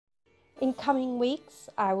In coming weeks,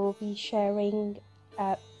 I will be sharing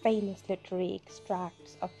famous literary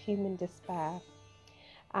extracts of human despair.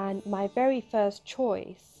 And my very first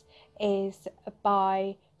choice is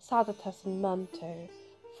by Saadat Hasan Manto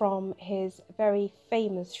from his very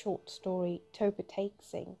famous short story, Toba Tek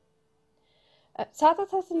Singh.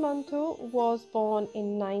 Saadat Hasan Manto was born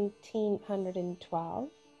in 1912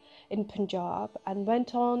 in Punjab and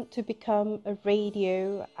went on to become a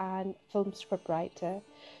radio and film scriptwriter,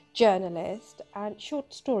 journalist, and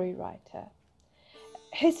short story writer.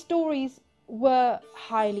 His stories were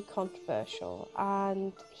highly controversial,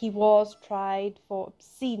 and he was tried for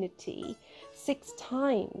obscenity 6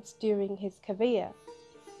 times during his career.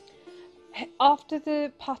 After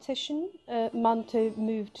the partition, Manto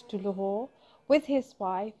moved to Lahore with his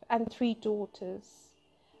wife and 3 daughters,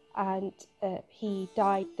 and he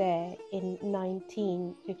died there in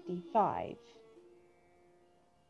 1955.